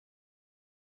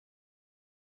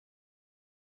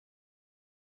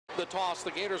The toss,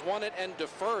 the Gators won it and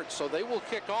deferred, so they will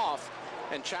kick off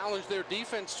and challenge their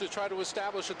defense to try to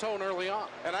establish a tone early on.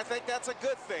 And I think that's a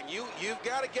good thing. You've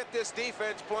got to get this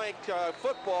defense playing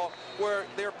football where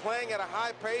they're playing at a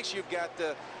high pace. You've got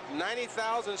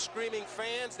 90,000 screaming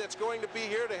fans that's going to be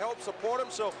here to help support them.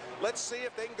 So let's see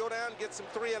if they can go down and get some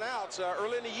 3 and outs.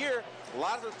 Early in the year, a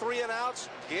lot of 3 and outs,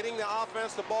 getting the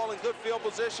offense the ball in good field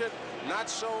position. Not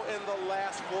so in the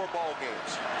last 4 ball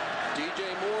games. DJ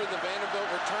Moore, the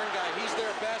Vanderbilt return guy, he's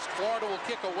their best. Florida will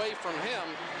kick away from him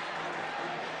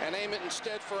and aim it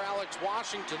instead for Alex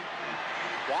Washington.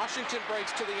 Washington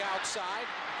breaks to the outside,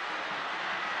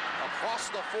 across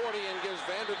the 40, and gives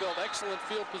Vanderbilt excellent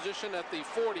field position at the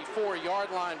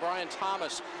 44-yard line. Brian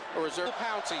Thomas, a reserve.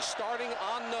 Pouncey starting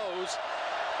on nose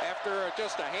after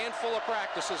just a handful of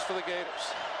practices for the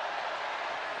Gators.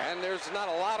 And there's not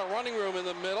a lot of running room in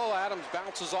the middle. Adams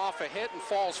bounces off a hit and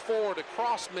falls forward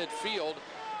across midfield,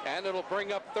 and it'll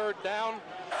bring up 3rd down.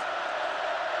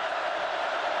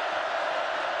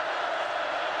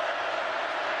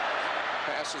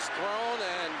 Pass is thrown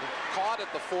and caught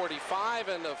at the 45,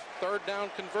 and a 3rd down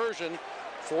conversion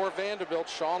for Vanderbilt.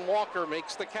 Sean Walker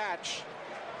makes the catch.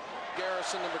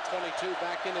 Garrison, number 22,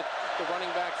 back in at the running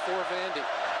back for Vandy.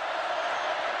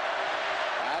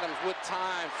 Adams with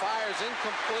time, fires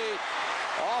incomplete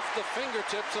off the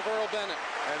fingertips of Earl Bennett.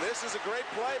 And this is a great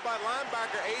play by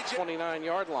linebacker A.J.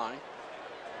 29-yard line.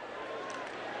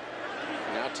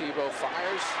 Now Tebow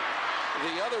fires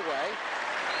the other way,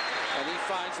 and he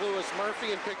finds Lewis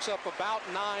Murphy and picks up about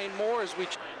 9 more as we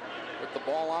with the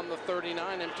ball on the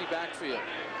 39, empty backfield.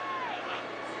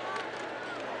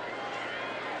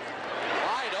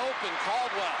 Wide open,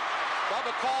 Caldwell.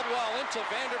 Bubba Caldwell into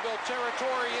Vanderbilt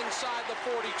territory inside the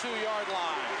 42-yard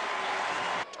line.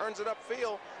 Turns it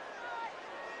upfield.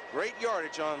 Great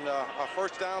yardage on a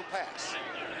 1st down pass.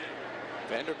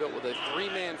 Vanderbilt with a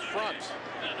 3-man front.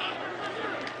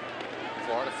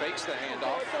 Florida fakes the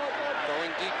handoff.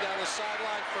 Going deep down the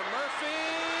sideline for Murphy.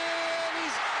 And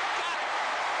he's got it.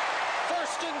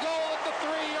 1st and goal at the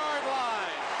 3-yard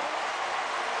line.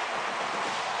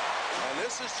 And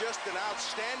this is just an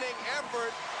outstanding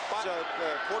effort.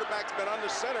 The quarterback's been under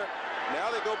center. Now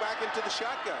they go back into the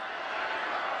shotgun.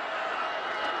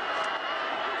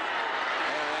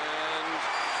 And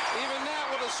even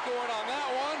that would have scored on that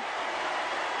one.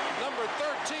 Number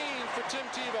 13 for Tim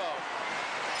Tebow.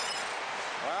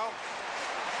 Well,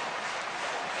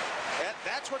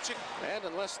 that's what you... And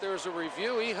unless there's a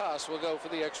review, Ehas will go for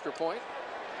the extra point.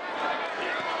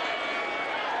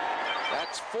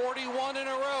 That's 41 in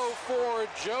a row for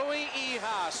Joey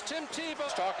Ehas. Tim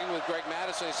Tebow talking with Greg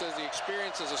Madison. He says the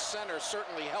experience as a center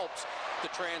certainly helps the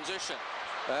transition.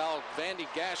 Well, Vandy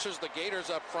gashes the Gators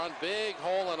up front. Big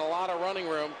hole and a lot of running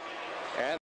room.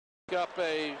 And up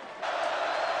a...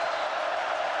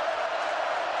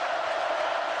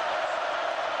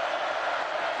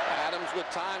 Adams with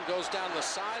time goes down the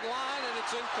sideline, and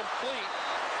it's incomplete.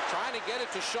 Trying to get it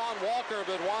to Sean Walker,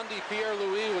 but Wandy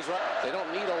Pierre-Louis was right. They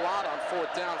don't need a lot on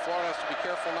 4th down. Florida has to be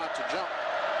careful not to jump.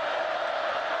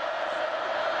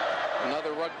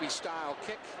 Another rugby-style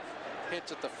kick.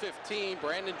 Hits at the 15.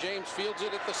 Brandon James fields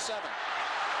it at the 7.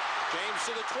 James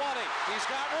to the 20. He's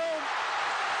got room.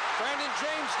 Brandon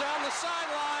James down the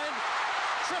sideline.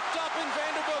 Tripped up in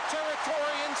Vanderbilt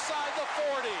territory inside the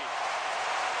 40.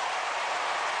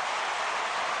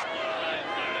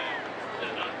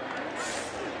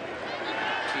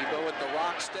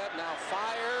 Step now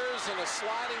fires, and a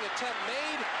sliding attempt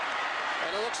made,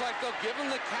 and it looks like they'll give him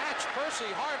the catch. Percy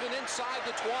Harvin inside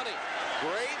the 20.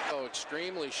 Great. Oh,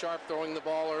 extremely sharp throwing the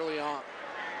ball early on.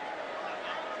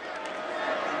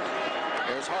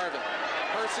 There's Harvin.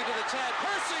 Percy to the 10.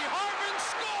 Percy Harvin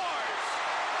scores!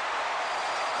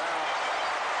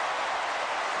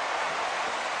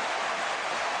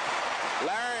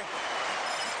 Larry,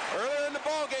 earlier in the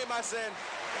ball game I said,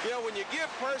 you know, when you give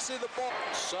Percy the ball.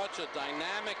 Such a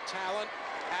dynamic talent,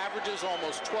 averages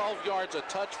almost 12 yards a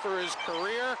touch for his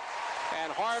career, and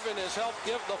Harvin has helped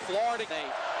give the Florida.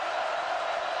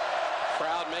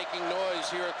 Crowd making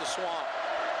noise here at the Swamp.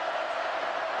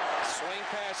 Swing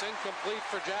pass incomplete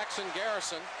for Jackson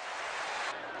Garrison.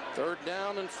 3rd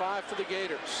down and 5 for the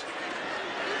Gators.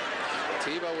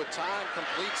 Tebow with time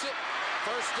completes it.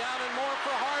 1st down and more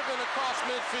for Harvin across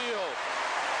midfield.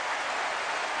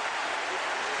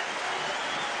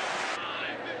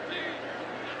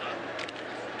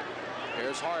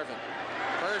 Here's Harvin.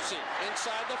 Percy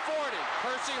inside the 40.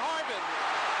 Percy Harvin.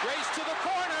 Race to the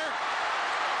corner.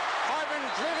 Harvin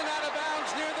driven out of bounds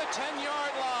near the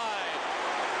 10-yard line.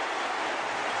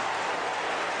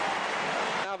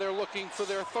 Now they're looking for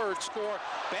their 3rd score.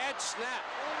 Bad snap.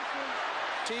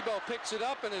 Tebow picks it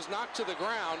up and is knocked to the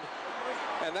ground,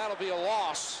 and that'll be a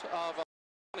loss of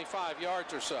 25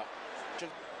 yards or so.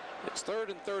 It's 3rd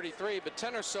and 33, but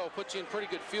 10 or so puts you in pretty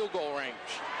good field goal range.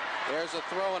 There's a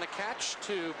throw and a catch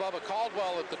to Bubba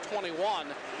Caldwell at the 21,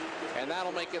 and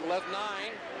that'll make it 11-9.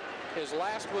 His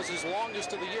last was his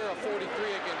longest of the year, a 43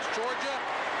 against Georgia,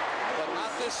 but not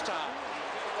this time.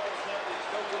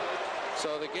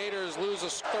 So the Gators lose a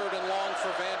 3rd and long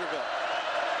for Vanderbilt.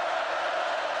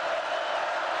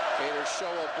 Gators show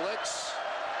a blitz.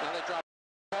 Now they drop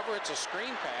cover. It's a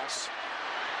screen pass.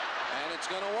 And it's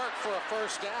going to work for a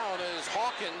first down as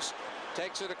Hawkins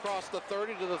takes it across the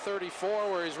 30 to the 34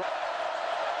 where he's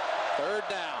 3rd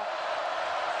down.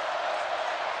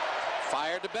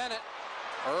 Fired to Bennett.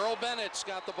 Earl Bennett's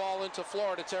got the ball into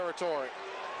Florida territory.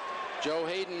 Joe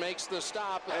Hayden makes the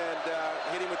stop and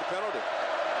hit him with the penalty.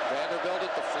 Vanderbilt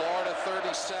at the Florida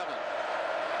 37.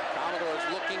 Commodores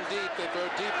looking deep. They throw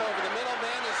deep over the middle.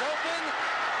 Man is open.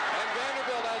 And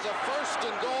Vanderbilt has a 1st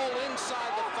and goal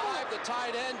inside the 5. The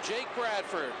tight end, Jake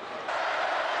Bradford.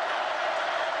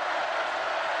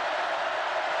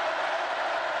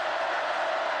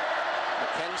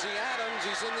 Mackenzie Adams,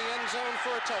 he's in the end zone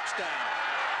for a touchdown.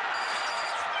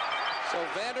 So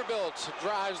Vanderbilt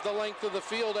drives the length of the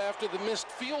field after the missed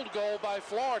field goal by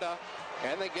Florida,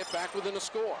 and they get back within a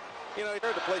score. You know,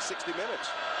 they're to play 60 minutes.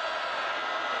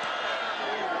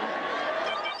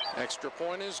 Extra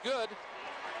point is good.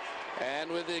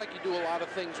 And with it, you do a lot of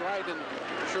things right, and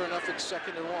sure enough, it's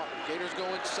 2nd and 1. Gators go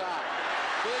inside.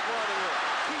 Big running room.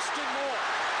 Houston Moore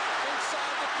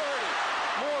inside the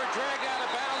 30. Moore dragged out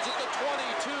of bounds at the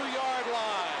 22-yard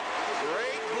line.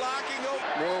 Great blocking.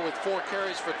 Moore with 4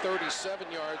 carries for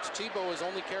 37 yards. Tebow has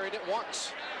only carried it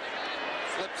once.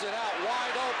 Flips it out,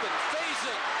 wide open,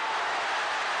 phasing.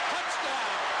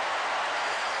 Touchdown.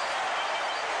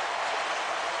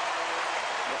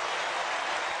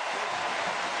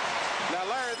 Now,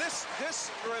 Larry,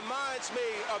 this reminds me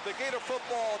of the Gator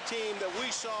football team that we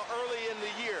saw early in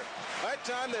the year. That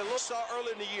time they saw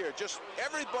early in the year, just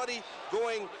everybody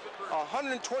going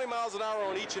 120 miles an hour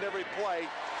on each and every play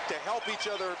to help each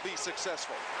other be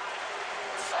successful.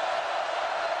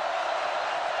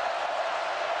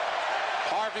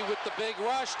 Harvey with the big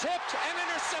rush, tipped and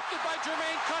intercepted by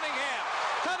Jermaine Cunningham.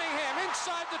 Cunningham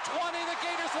inside the 20. The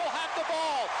Gators will have the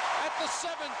ball at the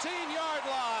 17-yard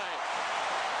line.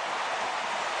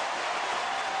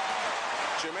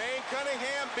 Jermaine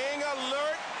Cunningham being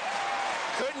alert,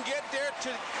 couldn't get there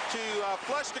to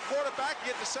flush the quarterback,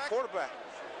 get the sack. Quarterback.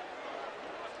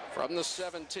 From the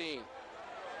 17,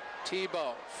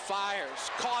 Tebow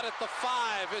fires, caught at the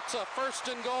 5. It's a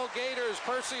 1st and goal Gators,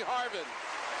 Percy Harvin.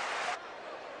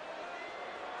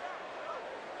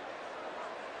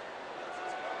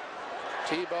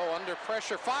 Tebow under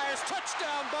pressure, fires,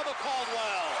 touchdown, Bubba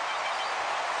Caldwell.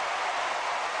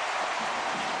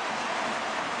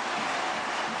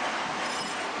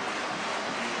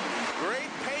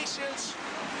 Great patience.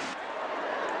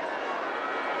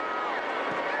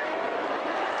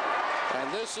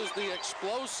 And this is the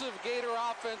explosive Gator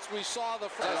offense we saw.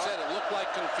 As I said, it looked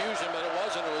like confusion, but it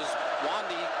wasn't. It was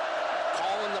Wandy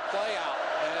calling the play out,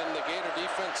 and the Gator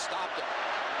defense stopped it.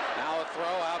 Now a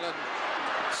throw out in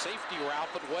safety route,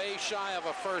 but way shy of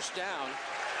a 1st down.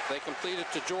 They complete it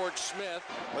to George Smith.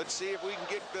 Let's see if we can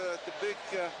get the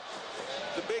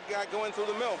big guy going through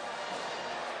the middle.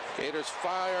 Gators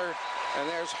fire, and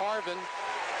there's Harvin.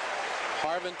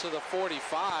 Harvin to the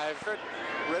 45.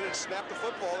 Ready to snap the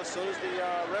football as soon as the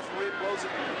referee blows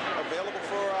it available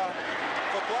for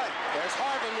play. There's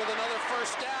Harvin with another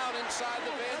 1st down inside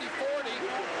the Vandy 40.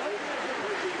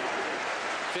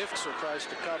 Fifthser tries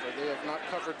to cover. They have not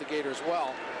covered the Gators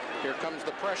well. Here comes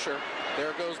the pressure.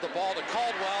 There goes the ball to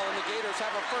Caldwell, and the Gators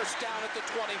have a 1st down at the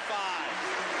 25.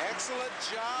 Excellent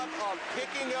job on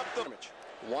picking up the damage.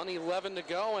 1:11 to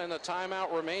go, and a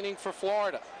timeout remaining for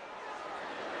Florida.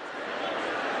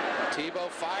 Tebow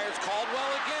fires,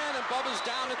 Caldwell again, and Bubba's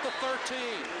down at the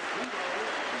 13.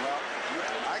 Well,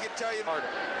 I can tell you.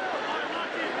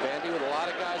 Vandy with a lot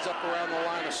of guys up around the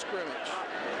line of scrimmage.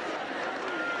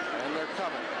 And they're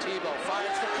coming. Tebow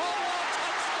fires for Caldwell,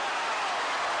 touchdown!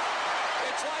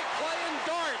 It's like playing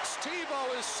darts.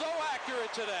 Tebow is so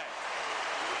accurate today.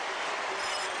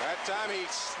 That time he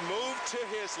moved to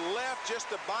his left just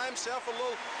to buy himself a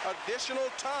little additional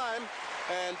time.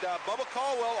 And Bubba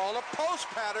Caldwell on a post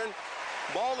pattern.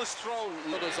 Ball is thrown.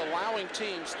 It is allowing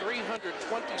teams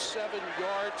 327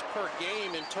 yards per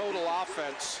game in total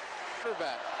offense.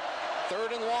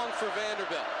 3rd and long for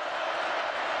Vanderbilt.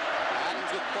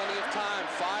 Adams with plenty of time.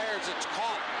 Fires. It's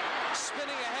caught.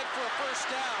 Spinning ahead for a 1st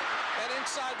down. And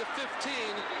inside the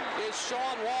 15 is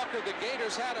Sean Walker. The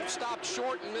Gators had him stopped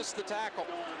short and missed the tackle.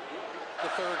 The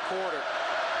third quarter.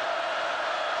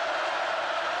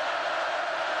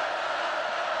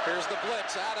 Here's the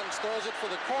blitz. Adams throws it for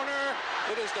the corner.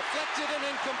 It is deflected and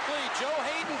incomplete. Joe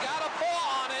Hayden got a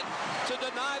paw on it to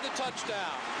deny the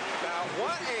touchdown. Now,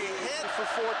 what a hit for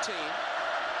 14.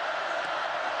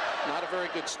 Not a very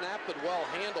good snap, but well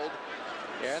handled.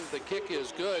 And the kick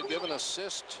is good. Give an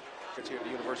assist. It's here at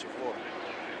the University of Florida.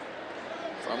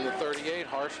 From the 38,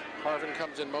 Harvin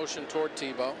comes in motion toward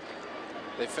Tebow.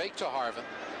 They fake to Harvin.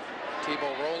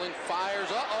 Tebow rolling, fires.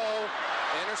 Uh-oh.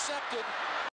 Intercepted.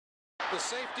 The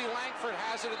safety Langford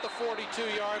has it at the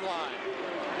 42-yard line.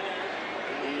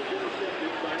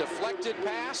 Deflected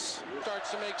pass.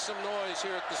 Starts to make some noise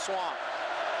here at the Swamp.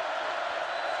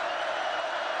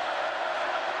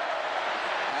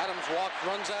 Adams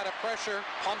runs out of pressure,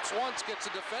 pumps once, gets a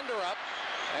defender up,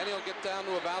 and he'll get down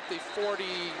to about the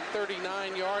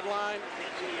 39-yard line,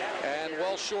 and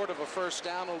well short of a first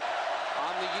down on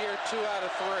the year. 2 out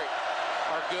of 3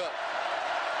 are good.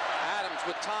 Adams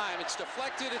with time, it's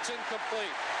deflected, it's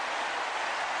incomplete.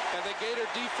 And the Gator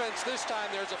defense this time,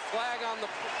 there's a flag on the...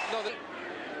 No,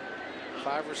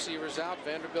 5 receivers out,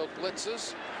 Vanderbilt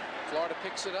blitzes. Florida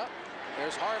picks it up.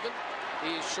 There's Harvin.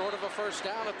 He's short of a first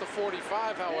down at the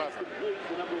 45, however.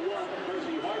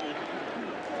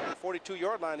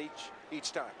 42-yard line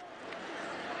each time.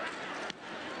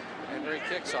 Henry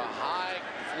kicks a high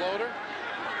floater.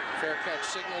 Fair catch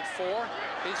signaled for.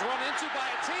 He's run into by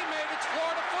a teammate. It's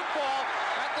Florida football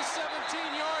at the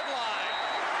 17-yard line.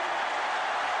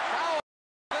 How about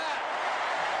that?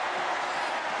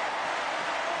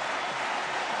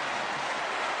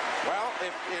 Well,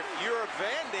 if you're a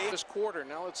Vandy... This quarter.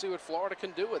 Now let's see what Florida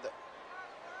can do with it.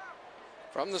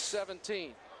 From the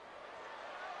 17.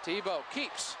 Tebow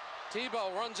keeps.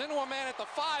 Tebow runs into a man at the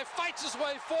 5, fights his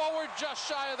way forward just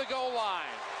shy of the goal line.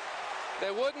 They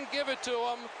wouldn't give it to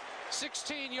him.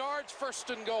 16 yards,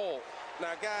 1st and goal.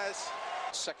 Now, guys.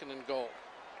 2nd and goal.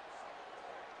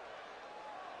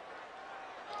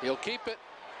 He'll keep it.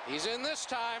 He's in this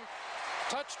time.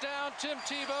 Touchdown, Tim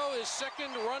Tebow, his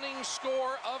 2nd running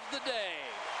score of the day.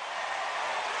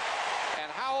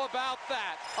 And how about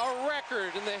that? A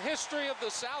record in the history of the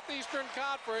Southeastern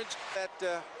Conference.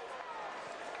 That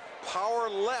power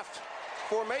left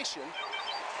formation.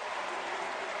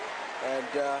 And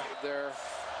their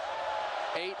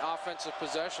 8 offensive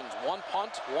possessions. 1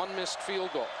 punt, 1 missed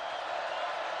field goal.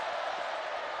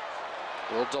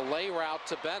 Little delay route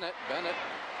to Bennett. Bennett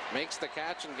makes the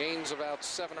catch and gains about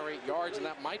 7 or 8 yards, and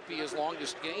that might be his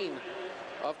longest gain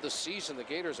of the season. The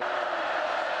Gators are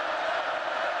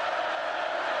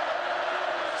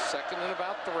 2nd and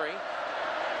about 3.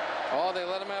 Oh, they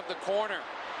let him have the corner.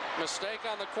 Mistake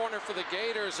on the corner for the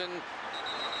Gators, and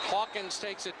Hawkins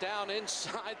takes it down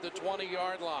inside the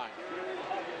 20-yard line.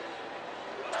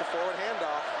 The forward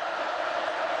handoff.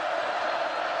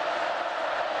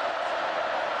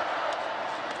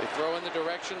 They throw in the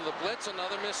direction of the blitz,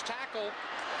 another missed tackle,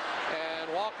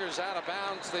 and Walker's out of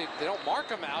bounds. They don't mark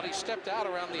him out. He stepped out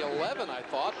around the 11, I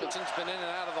thought, but since been in and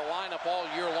out of the lineup all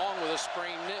year long with a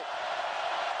sprained knee.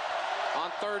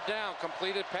 On 3rd down,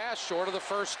 completed pass short of the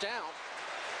first down.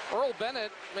 Earl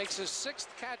Bennett makes his 6th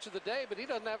catch of the day, but he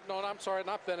doesn't have, no, I'm sorry,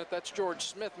 not Bennett, that's George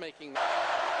Smith making.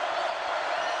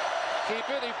 Keep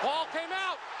it, ball came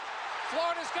out.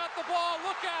 Florida's got the ball,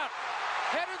 look out.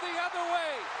 Headed the other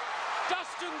way.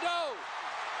 Dustin Doe.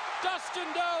 Dustin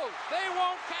Doe. They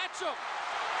won't catch him.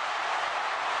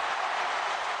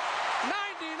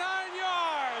 99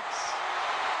 yards.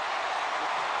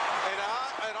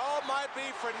 It all might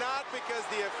be for naught because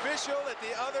the official at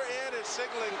the other end is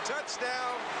signaling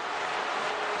touchdown.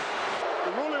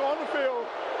 The ruling on the field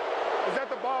is that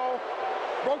the ball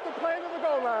broke the plane of the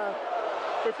goal line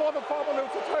before the fumble. It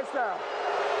was a touchdown.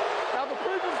 Now the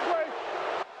previous play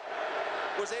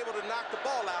was able to knock the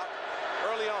ball out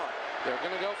early on. They're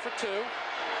going to go for 2,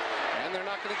 and they're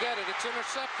not going to get it. It's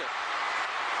intercepted.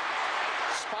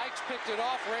 Spikes picked it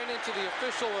off, ran into the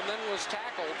official, and then was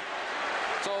tackled.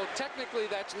 So technically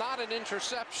that's not an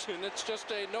interception. It's just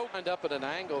a no. Lined up at an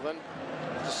angle, then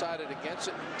decided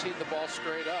against it and teed the ball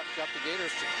straight up. Got the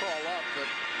Gators to crawl up, but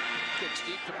kicks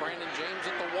deep to Brandon James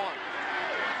at the 1.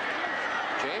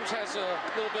 James has a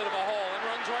little bit of a hole and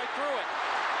runs right through it.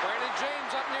 Brandon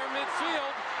James up near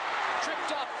midfield,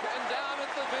 tripped up and down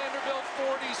at the Vanderbilt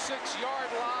 46-yard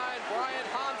line. Brian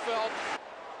Honfeld.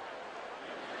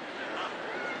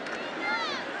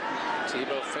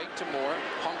 Tebow fake to Moore,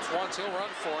 pumps once, he'll run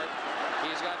for it.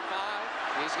 He's got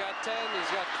 5, he's got 10,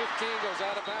 he's got 15, goes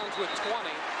out of bounds with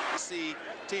 20. See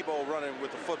Tebow running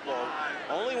with the football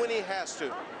only when he has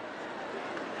to.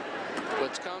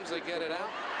 Blitz comes, they get it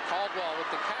out. Caldwell with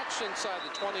the catch inside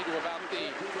the 20 to about the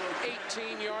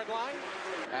 18-yard line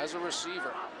as a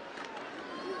receiver.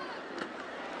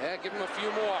 Yeah, give him a few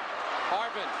more.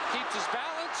 Harvin keeps his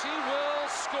balance. He will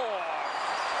score.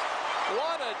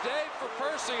 What a day for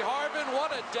Percy Harvin.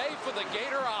 What a day for the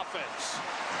Gator offense.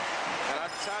 And I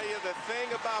tell you, the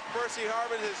thing about Percy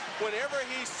Harvin is whenever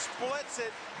he splits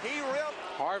it, he really...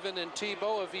 Harvin and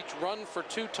Tebow have each run for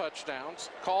 2 touchdowns.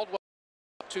 Caldwell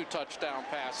 2 touchdown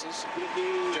passes.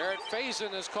 Jarrett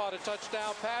Faison has caught a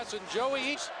touchdown pass, and Joey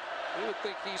East, you would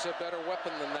think he's a better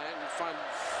weapon than that and find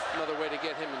another way to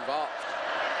get him involved.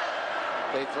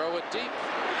 They throw it deep,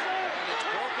 and it's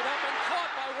broken up and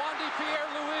caught by Wandy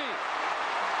Pierre-Louis.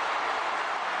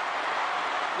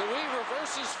 Louis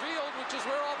reverses field, which is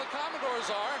where all the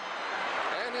Commodores are,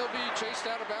 and he'll be chased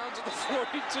out of bounds at the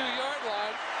 42-yard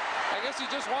line. I guess he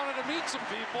just wanted to meet some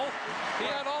people. He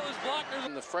had all his blockers.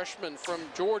 And the freshman from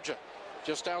Georgia,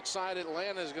 just outside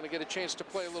Atlanta, is going to get a chance to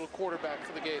play a little quarterback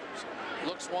for the Gators.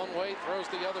 Looks one way, throws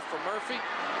the other for Murphy.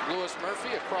 Lewis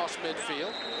Murphy across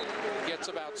midfield. Gets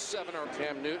about 7.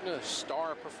 Cam Newton, a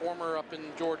star performer up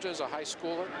in Georgia as a high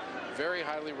schooler. Very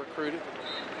highly recruited.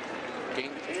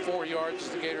 Gained 4 yards as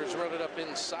the Gators run it up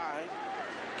inside.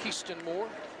 Keyston Moore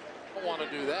don't want to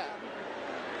do that.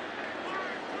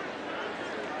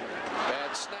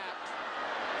 Bad snap.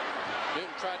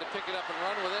 Newton tried to pick it up and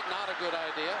run with it. Not a good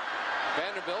idea.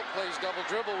 Vanderbilt plays double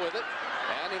dribble with it.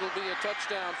 And it'll be a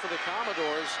touchdown for the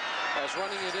Commodores, as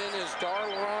running it in is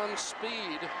Darlon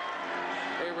Speed,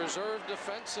 a reserve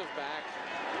defensive back.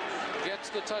 Gets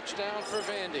the touchdown for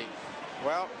Vandy.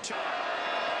 Well,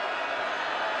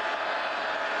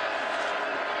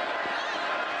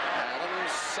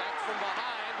 Adams sacked from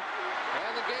behind,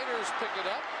 and the Gators pick it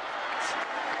up.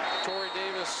 Torrey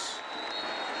Davis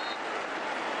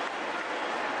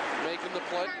making the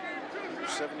play.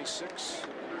 76.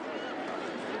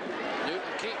 Newton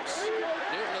keeps.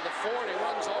 Newton to the 40,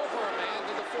 runs over a man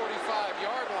to the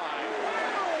 45-yard line.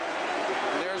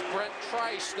 And there's Brent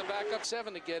Trice, the backup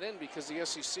 7, to get in because the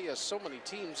SEC has so many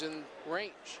teams in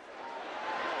range.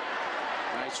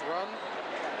 Nice run.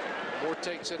 Moore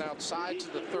takes it outside to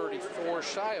the 34,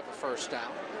 shy of a first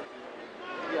down.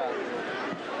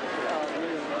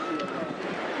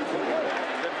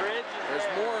 There's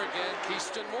Moore again.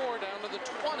 Keyston Moore down to the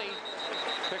 20.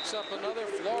 Picks up another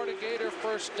Florida Gator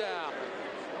first down.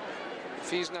 If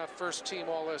he's not first team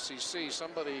All-SEC,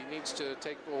 somebody needs to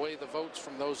take away the votes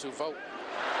from those who vote,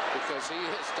 because he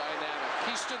is dynamic.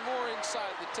 Keyston Moore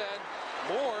inside the 10.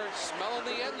 Moore smelling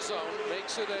the end zone.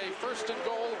 Makes it a 1st and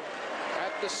goal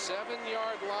at the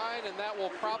 7-yard line, and that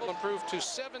will probably improve to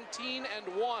 17-1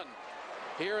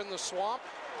 here in the Swamp.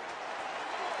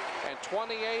 And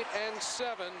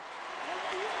 28-7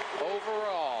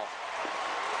 overall.